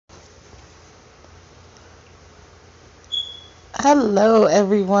Hello,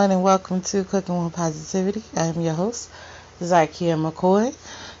 everyone, and welcome to Cooking with Positivity. I am your host, Zykia McCoy.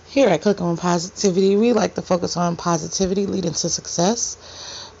 Here at Cooking with Positivity, we like to focus on positivity leading to success,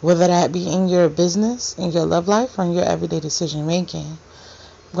 whether that be in your business, in your love life, or in your everyday decision making.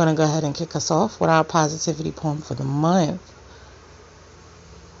 I'm going to go ahead and kick us off with our positivity poem for the month.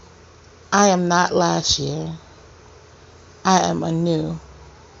 I am not last year. I am anew.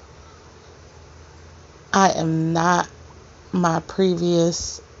 I am not my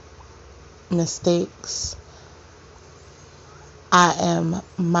previous mistakes. I am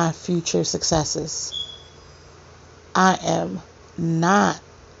my future successes. I am not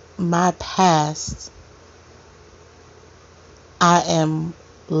my past. I am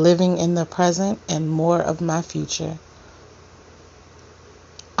living in the present and more of my future.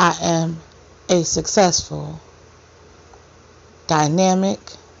 I am a successful, dynamic,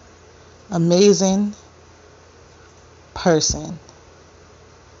 amazing person.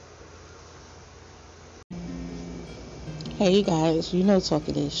 Hey you guys, you know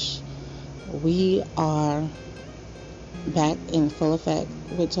Talking-ish. We are back in full effect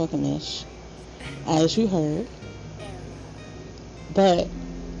with Talking-ish, as you heard. But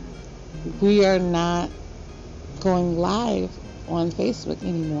we are not going live on Facebook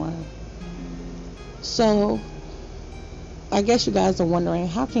anymore. So I guess you guys are wondering,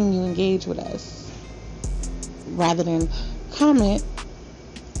 how can you engage with us? Rather than comment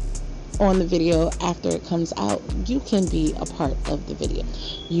on the video after it comes out, you can be a part of the video.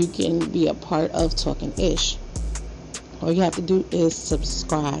 You can be a part of Talking-ish. All you have to do is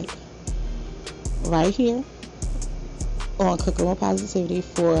subscribe right here on Cooking with Positivity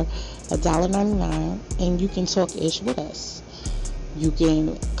for $1.99, and you can talk ish with us. You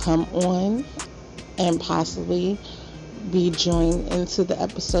can come on and possibly be joined into the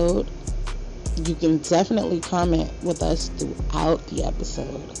episode. You can definitely comment with us throughout the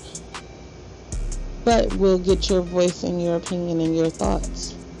episode, but we'll get your voice and your opinion and your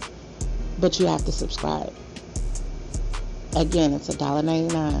thoughts. But you have to subscribe. Again, it's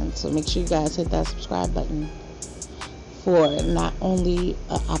 $1.99, so make sure you guys hit that subscribe button for not only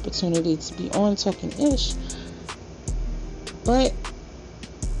an opportunity to be on Talking-ish, but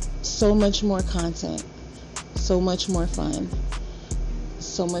so much more content, so much more fun,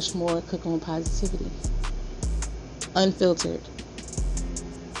 so much more Cooking with Positivity, unfiltered.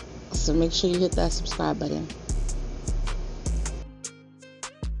 So make sure you hit that subscribe button.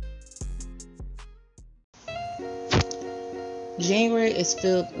 January is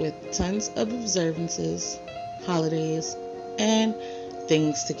filled with tons of observances, holidays, and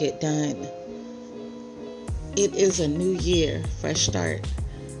things to get done. It is a new year, fresh start.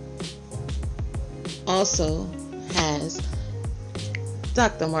 Also has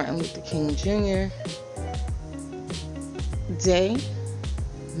Dr. Martin Luther King Jr. Day,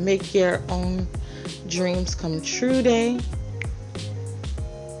 Make Your Own Dreams Come True Day,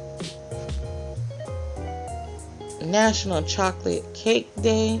 National Chocolate Cake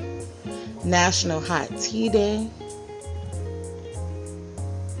Day, National Hot Tea Day,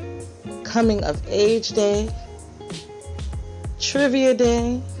 Coming of Age Day, Trivia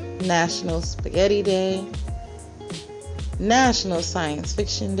Day, National Spaghetti Day, National Science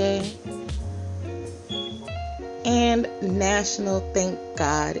Fiction Day, and National Thank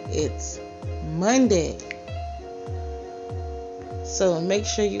God It's Monday. So make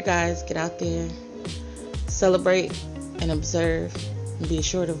sure you guys get out there, celebrate and observe, and be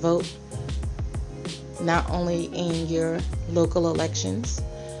sure to vote, not only in your local elections,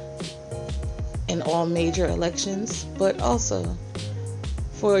 in all major elections, but also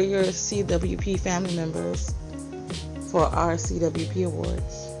for your CWP family members for our CWP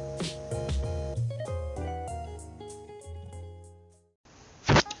Awards.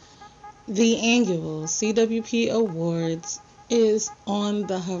 The annual CWP Awards is on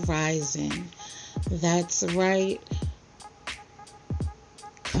the horizon. That's right.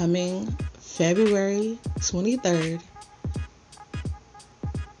 Coming February 23rd,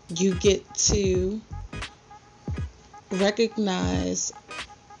 you get to recognize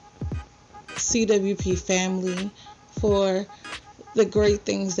CWP family for the great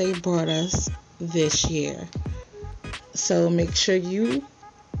things they brought us this year. So make sure you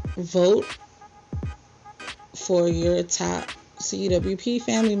vote for your top CWP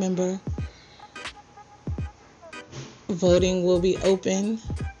family member. Voting will be open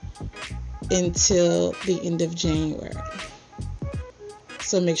until the end of January.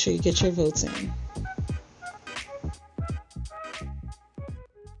 So make sure you get your votes in.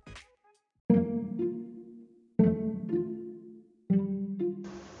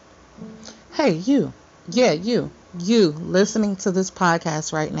 Hey, you. Yeah, you. You listening to this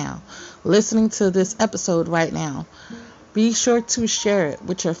podcast right now, listening to this episode right now, be sure to share it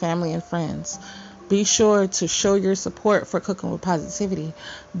with your family and friends. Be sure to show your support for Cooking with Positivity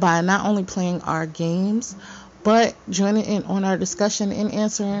by not only playing our games, but joining in on our discussion and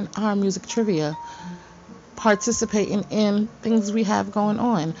answering our music trivia, participating in things we have going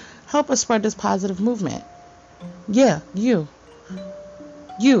on. Help us spread this positive movement. Yeah, you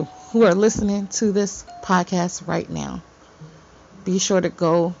who are listening to this podcast right now, be sure to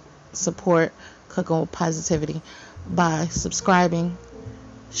go support Cooking with Positivity by subscribing,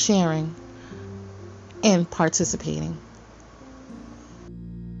 sharing, and participating.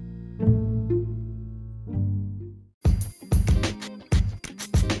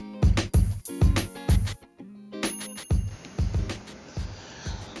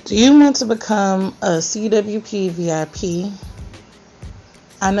 Do you want to become a CWP VIP?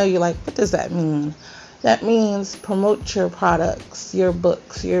 I know you're like, what does that mean? That means promote your products, your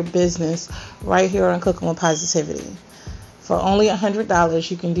books, your business right here on Cooking with Positivity. For only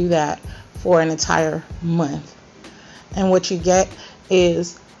 $100, you can do that for an entire month. And what you get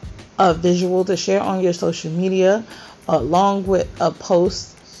is a visual to share on your social media, along with a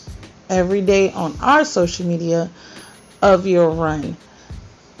post every day on our social media of your run.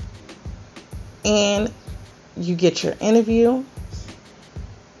 And you get your interview,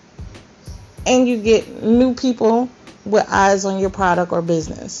 and you get new people with eyes on your product or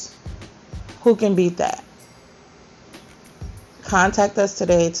business. Who can beat that? Contact us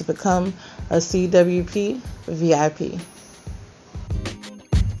today to become a CWP VIP.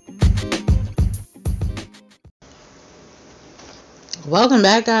 Welcome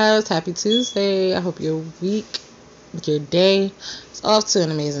back, guys. Happy Tuesday. I hope your week, your day is off to an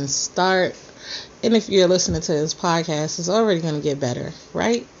amazing start. And if you're listening to this podcast, it's already going to get better,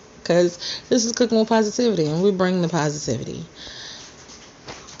 right? Because this is Cooking with Positivity, and we bring the positivity.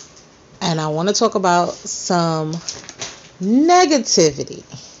 And I want to talk about some negativity.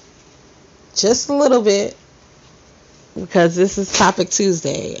 Just a little bit, because this is Topic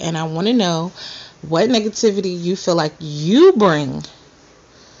Tuesday, and I want to know what negativity you feel like you bring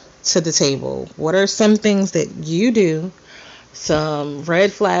to the table. What are some things that you do, some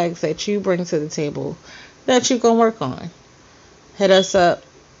red flags that you bring to the table that you can work on? Hit us up.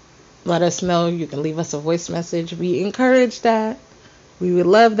 Let us know. You can leave us a voice message. We encourage that. We would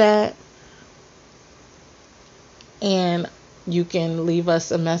love that. And you can leave us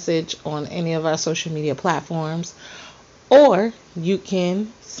a message on any of our social media platforms, or you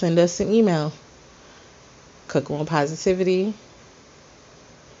can send us an email.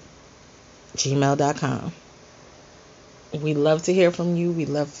 cookingwithpositivity@gmail.com. We love to hear from you. We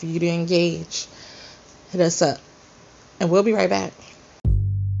love for you to engage. Hit us up. And we'll be right back.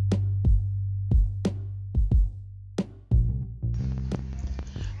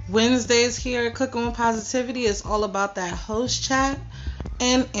 Wednesdays here at Cooking with Positivity is all about that host chat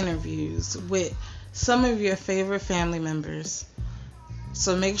and interviews with some of your favorite family members.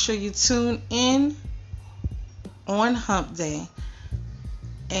 So make sure you tune in on Hump Day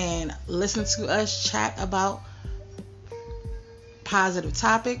and listen to us chat about positive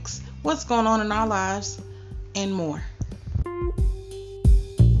topics, what's going on in our lives, and more.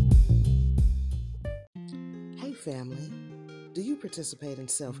 Hey family, do you participate in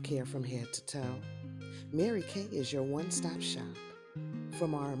self-care from head to toe? Mary Kay is your one-stop shop.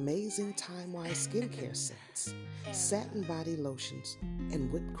 From our amazing time-wise skincare sets, satin body lotions and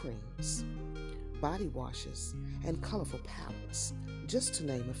whipped creams, body washes, and colorful palettes, just to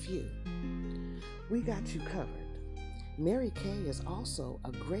name a few. We got you covered. Mary Kay is also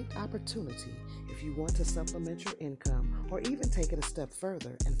a great opportunity if you want to supplement your income or even take it a step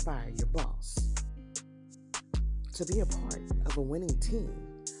further and fire your boss. To be a part of a winning team,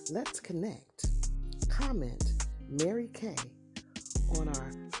 let's connect. Comment Mary Kay on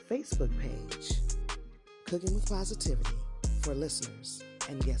our Facebook page, Cooking with Positivity, for listeners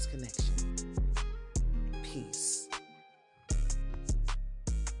and guest connection. Peace.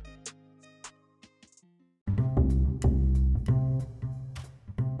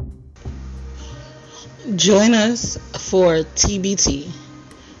 Join us for TBT.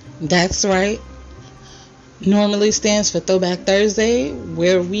 That's right. Normally stands for Throwback Thursday,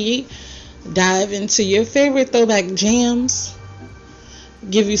 where we dive into your favorite throwback jams,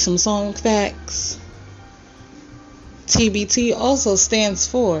 give you some song facts. TBT also stands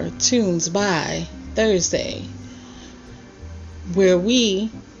for Tunes by Thursday, where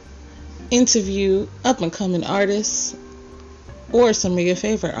we interview up and coming artists or some of your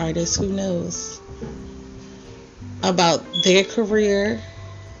favorite artists, who knows, about their career,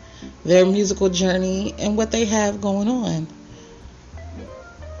 their musical journey, and what they have going on.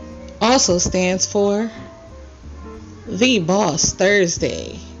 Also stands for The Boss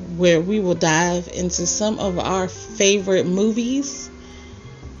Thursday, where we will dive into some of our favorite movies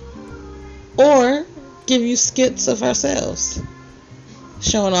or give you skits of ourselves,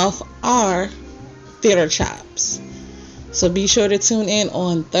 showing off our theater chops. So be sure to tune in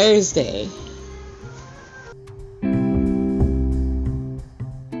on Thursday.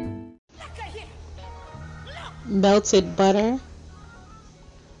 Melted butter,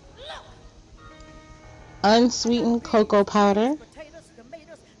 unsweetened cocoa powder,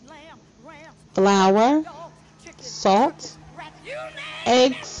 flour, salt,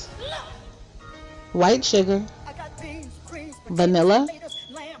 eggs, white sugar, vanilla,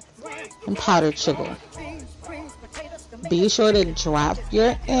 and powdered sugar. Be sure to drop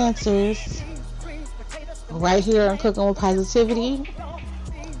your answers right here on Cooking with Positivity.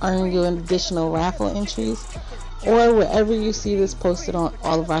 Earn you an additional raffle entries, or wherever you see this posted on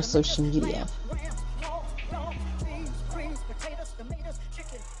all of our social media.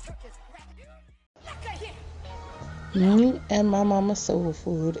 Me and My Mama Soul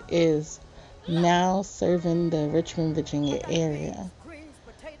Food is now serving the Richmond, Virginia area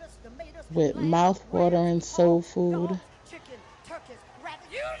with mouth-watering soul food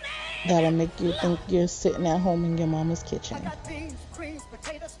that'll make you think you're sitting at home in your mama's kitchen.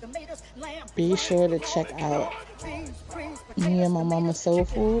 Be sure to check out Me and My Mama Soul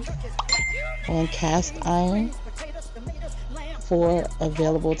Food on Cast Iron for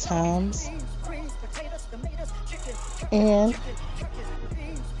available times, and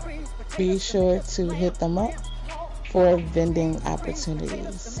be sure to hit them up for vending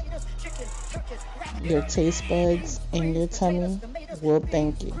opportunities. Your taste buds and your tummy will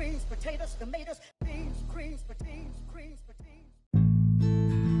thank you.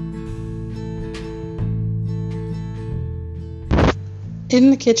 In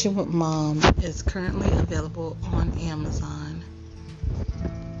the Kitchen with Mom is currently available on Amazon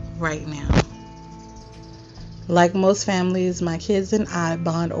right now. Like most families, my kids and I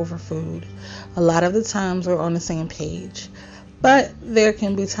bond over food. A lot of the times we're on the same page, but there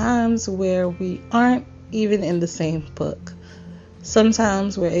can be times where we aren't even in the same book.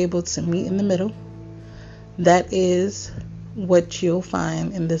 Sometimes we're able to meet in the middle. That is what you'll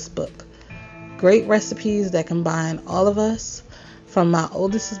find in this book. Great recipes that combine all of us, from my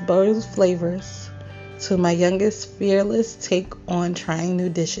oldest's bold flavors to my youngest fearless take on trying new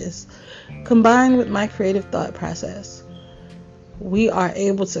dishes, combined with my creative thought process. We are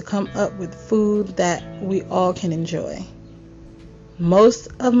able to come up with food that we all can enjoy. Most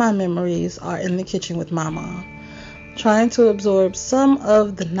of my memories are in the kitchen with my mom, trying to absorb some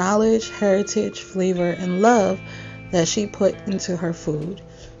of the knowledge, heritage, flavor, and love that she put into her food.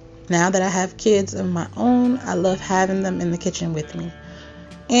 Now that I have kids of my own, I love having them in the kitchen with me.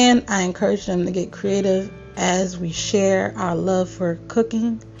 And I encourage them to get creative as we share our love for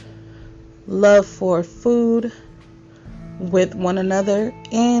cooking, love for food with one another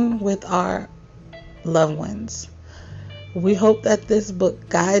and with our loved ones. We hope that this book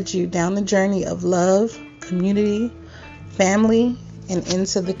guides you down the journey of love, community, family, and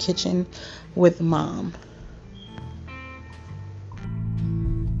into the kitchen with Mom.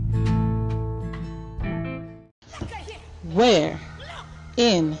 Where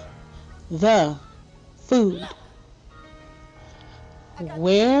in the food?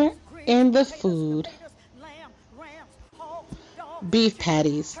 Where in the food beef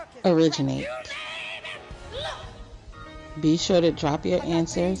patties originate? Be sure to drop your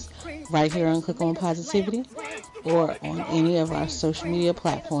answers right here on Cooking with Positivity or on any of our social media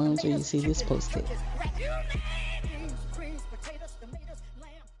platforms where you see this posted.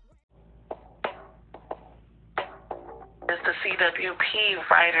 It's the CWP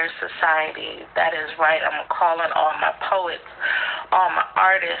Writers Society. That is right. I'm calling all my poets, all my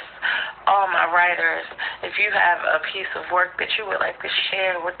artists, all my writers. If you have a piece of work that you would like to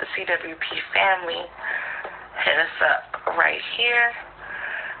share with the CWP family, hit us up right here,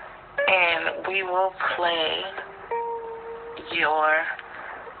 and we will play your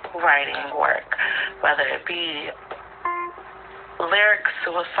writing work, whether it be lyrics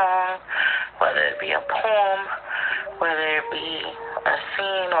to a song, whether it be a poem, whether it be a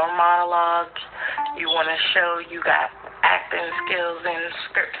scene or monologue you want to show you got acting skills and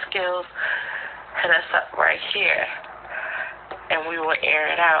script skills, hit us up right here, and we will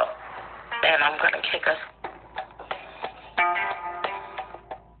air it out. And I'm going to kick us.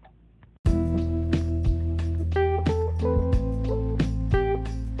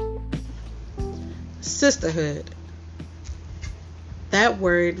 Sisterhood. That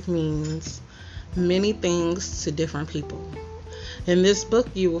word means many things to different people. In this book,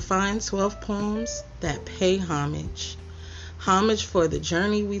 you will find 12 poems that pay homage. Homage for the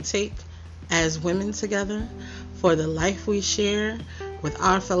journey we take as women together, for the life we share with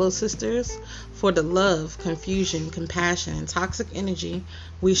our fellow sisters, for the love, confusion, compassion, and toxic energy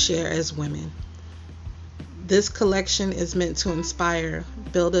we share as women. This collection is meant to inspire,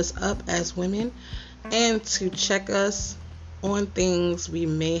 build us up as women, and to check us on things we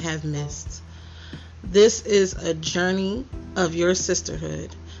may have missed. This is a journey of your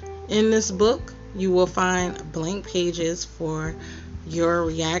sisterhood. In this book, you will find blank pages for your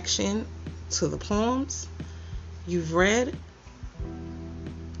reaction to the poems you've read,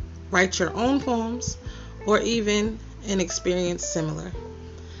 write your own poems, or even an experience similar.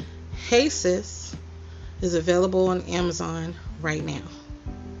 Hey Sis is available on Amazon right now.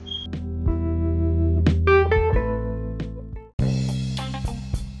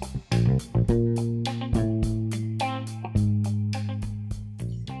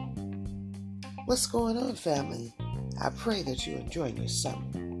 What's going on, family? I pray that you're enjoying your summer.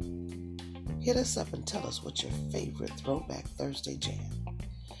 Hit us up and tell us what's your favorite Throwback Thursday jam.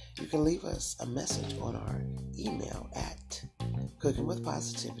 You can leave us a message on our email at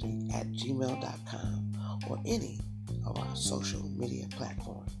cookingwithpositivity@gmail.com or any of our social media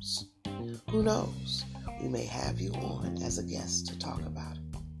platforms. Who knows? We may have you on as a guest to talk about it.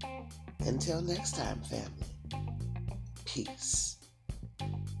 Until next time, family. Peace.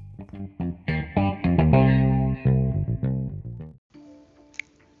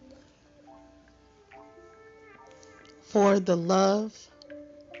 For the love,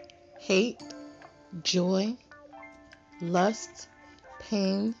 hate, joy, lust,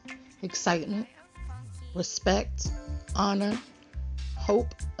 pain, excitement, respect, honor,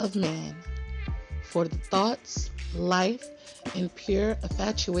 hope of man. For the thoughts, life, and pure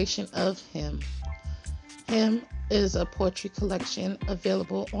infatuation of him. Him is a poetry collection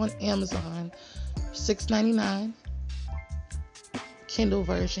available on Amazon, $6.99 Kindle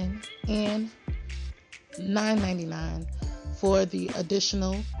version, and $9.99 for the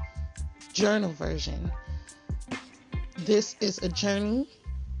additional journal version. This is a journey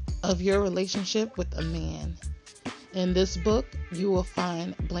of your relationship with a man. In this book, you will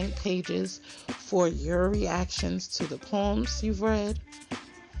find blank pages for your reactions to the poems you've read,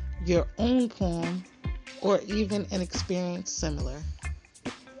 your own poem, or even an experience similar.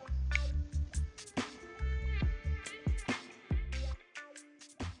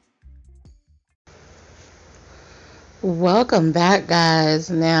 Welcome back, guys.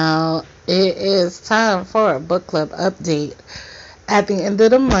 Now, it is time for a book club update. At the end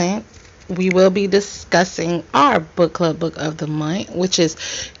of the month, we will be discussing our book club book of the month, which is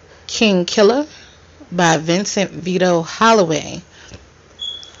Kingkiller by Vincent Vito Holloway.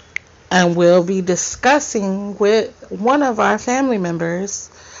 And we'll be discussing with one of our family members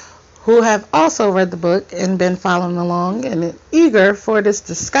who have also read the book and been following along and eager for this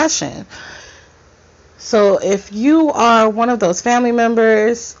discussion. So if you are one of those family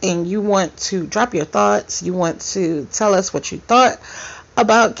members and you want to drop your thoughts, you want to tell us what you thought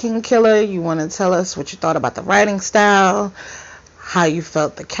about Kingkiller, you want to tell us what you thought about the writing style, how you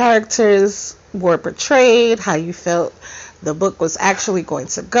felt the characters were portrayed, how you felt the book was actually going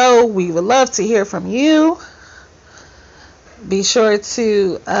to go, we would love to hear from you. Be sure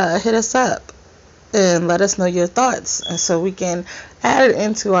to hit us up and let us know your thoughts, and so we can add it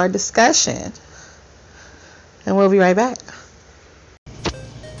into our discussion. And we'll be right back.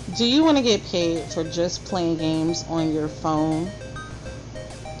 Do you want to get paid for just playing games on your phone?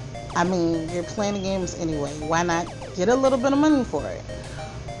 I mean, you're playing games anyway. Why not get a little bit of money for it?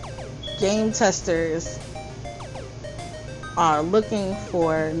 Game testers are looking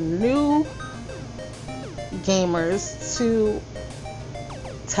for new gamers to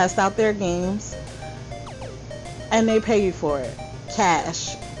test out their games, and they pay you for it.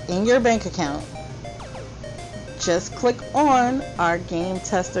 Cash in your bank account. Just click on our Game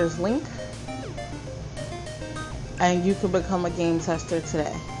Testers link and you can become a game tester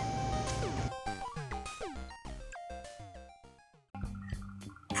today.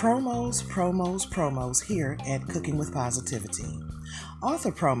 Promos here at Cooking with Positivity.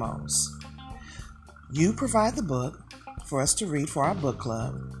 Author promos. You provide the book for us to read for our book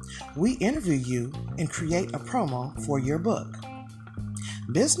club. We interview you and create a promo for your book.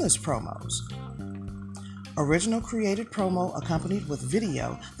 Business promos. Original created promo accompanied with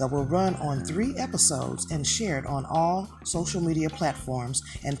video that will run on 3 episodes and shared on all social media platforms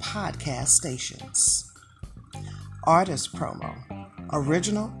and podcast stations. Artist promo.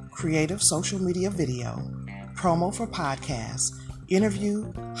 Original creative social media video, promo for podcasts,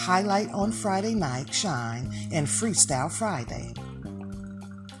 Interview, Highlight on Friday Night Shine, and Freestyle Friday.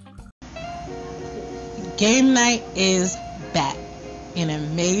 Game night is back in a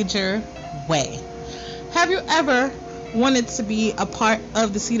major way. Have you ever wanted to be a part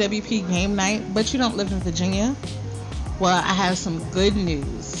of the CWP game night, but you don't live in Virginia? Well, I have some good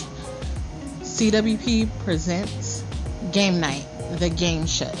news. CWP presents Game Night, the game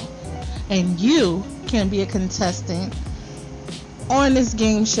show. And you can be a contestant on this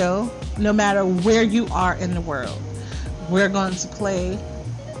game show no matter where you are in the world. We're going to play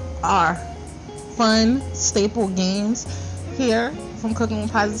our fun staple games here from Cooking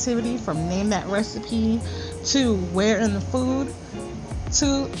with Positivity, from Name That Recipe to Where in the Food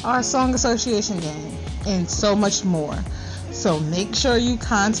to our song association game and so much more. So make sure you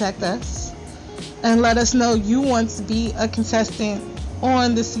contact us and let us know you want to be a contestant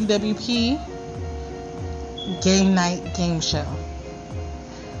on the CWP Game Night game show.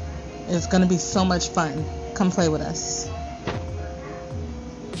 It's going to be so much fun. Come play with us.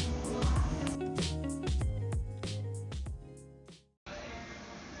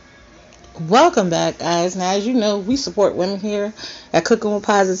 Welcome back, guys. Now, as you know, we support women here at Cooking with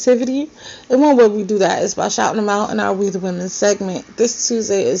Positivity. And one way we do that is by shouting them out in our We the Women segment. This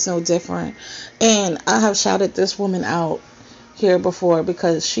Tuesday is no different. And I have shouted this woman out here before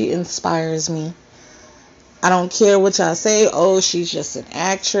because she inspires me. I don't care what y'all say. Oh, she's just an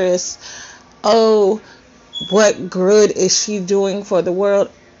actress. Oh, what good is she doing for the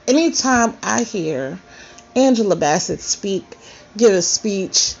world? Anytime I hear Angela Bassett give a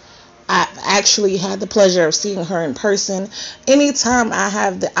speech, I've actually had the pleasure of seeing her in person. Anytime I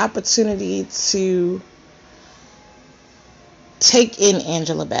have the opportunity to take in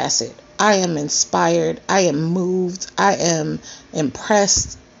Angela Bassett, I am inspired. I am moved. I am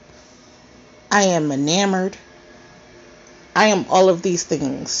impressed. I am enamored. I am all of these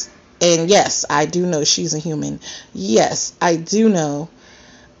things. And yes, I do know she's a human. Yes, I do know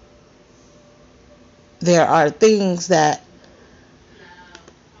there are things that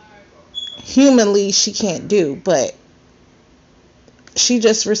humanly she can't do, but she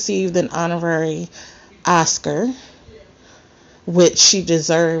just received an honorary Oscar, which she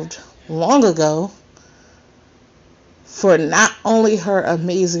deserved long ago, for not only her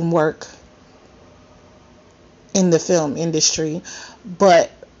amazing work in the film industry, but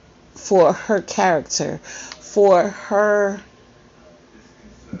for her character, for her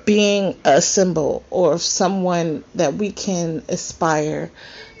being a symbol or someone that we can aspire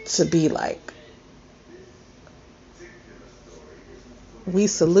to be like. We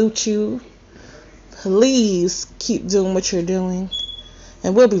salute you. Please keep doing what you're doing,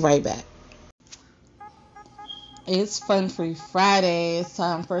 and we'll be right back. It's Fun Free Friday. It's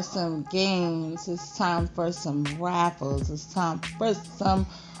time for some games. It's time for some raffles. It's time for some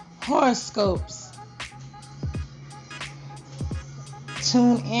horoscopes.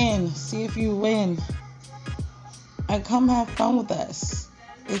 Tune in, see if you win, and come have fun with us.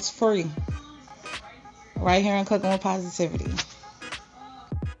 It's free. Right here on Cooking with Positivity.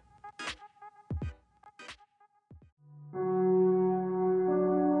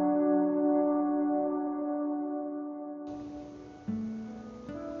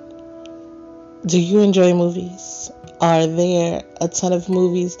 Do you enjoy movies? Are there a ton of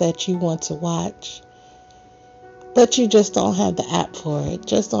movies that you want to watch, but you just don't have the app for it?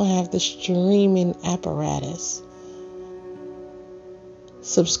 Just don't have the streaming apparatus?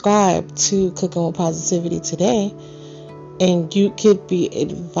 Subscribe to Cooking with Positivity today, and you could be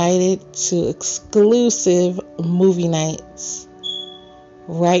invited to exclusive movie nights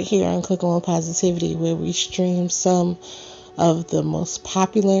right here on Cooking with Positivity, where we stream some of the most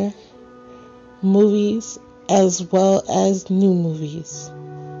popular movies as well as new movies.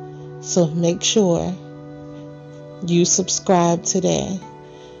 So make sure you subscribe today,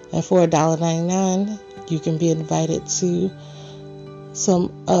 and for $1.99 you can be invited to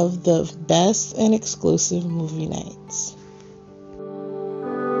some of the best and exclusive movie nights.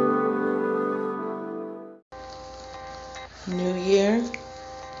 New year,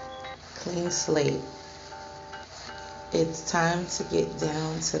 clean slate. It's time to get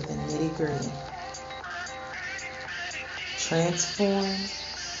down to the nitty-gritty. Transform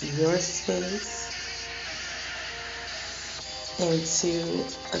your space into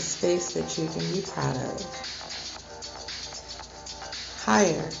a space that you can be proud of.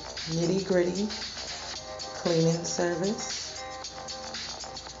 Hire Nitty Gritty cleaning service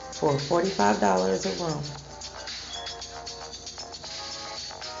for $45 a room,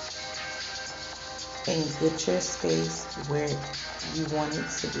 and get your space where you want it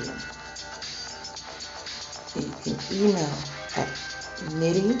to be. You can email at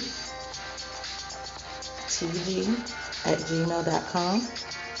nitytg@gmail.com.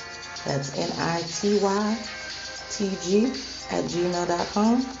 That's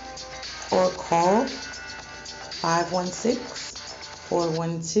nitytg@gmail.com. Or call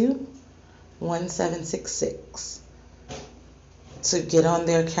 516-412-1766 to get on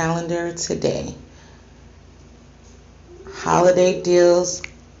their calendar today. Holiday deals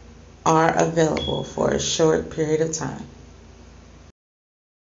are available for a short period of time.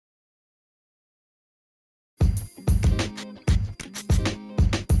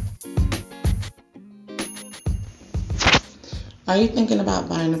 Are you thinking about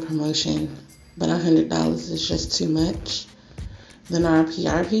buying a promotion, but $100 is just too much? Then our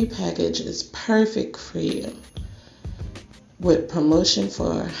PRP package is perfect for you. With promotion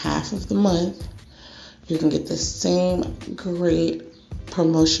for half of the month, you can get the same great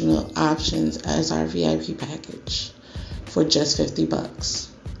promotional options as our VIP package for just $50.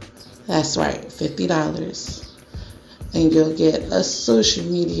 That's right, $50. And you'll get a social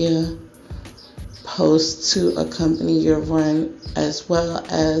media post to accompany your run, as well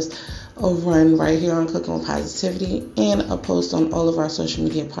as a run right here on Cooking with Positivity, and a post on all of our social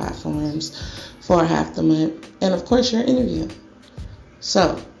media platforms for half the month, and of course your interview.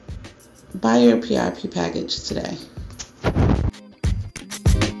 So buy your PRP package today.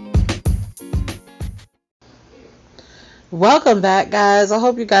 Welcome back, guys. I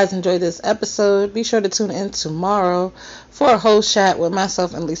hope you guys enjoyed this episode. Be sure to tune in tomorrow for a host chat with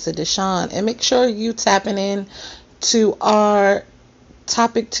myself and Lisa Deshawn. And make sure you tapping in to our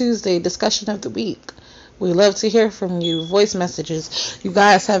Topic Tuesday discussion of the week. We love to hear from you. Voice messages. You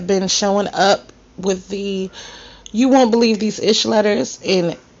guys have been showing up with the "You Won't Believe These Ish" letters.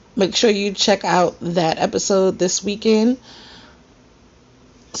 And make sure you check out that episode this weekend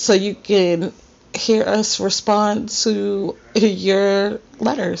so you can hear us respond to your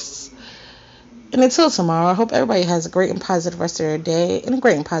letters. And until tomorrow, I hope everybody has a great and positive rest of your day and a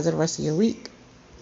great and positive rest of your week.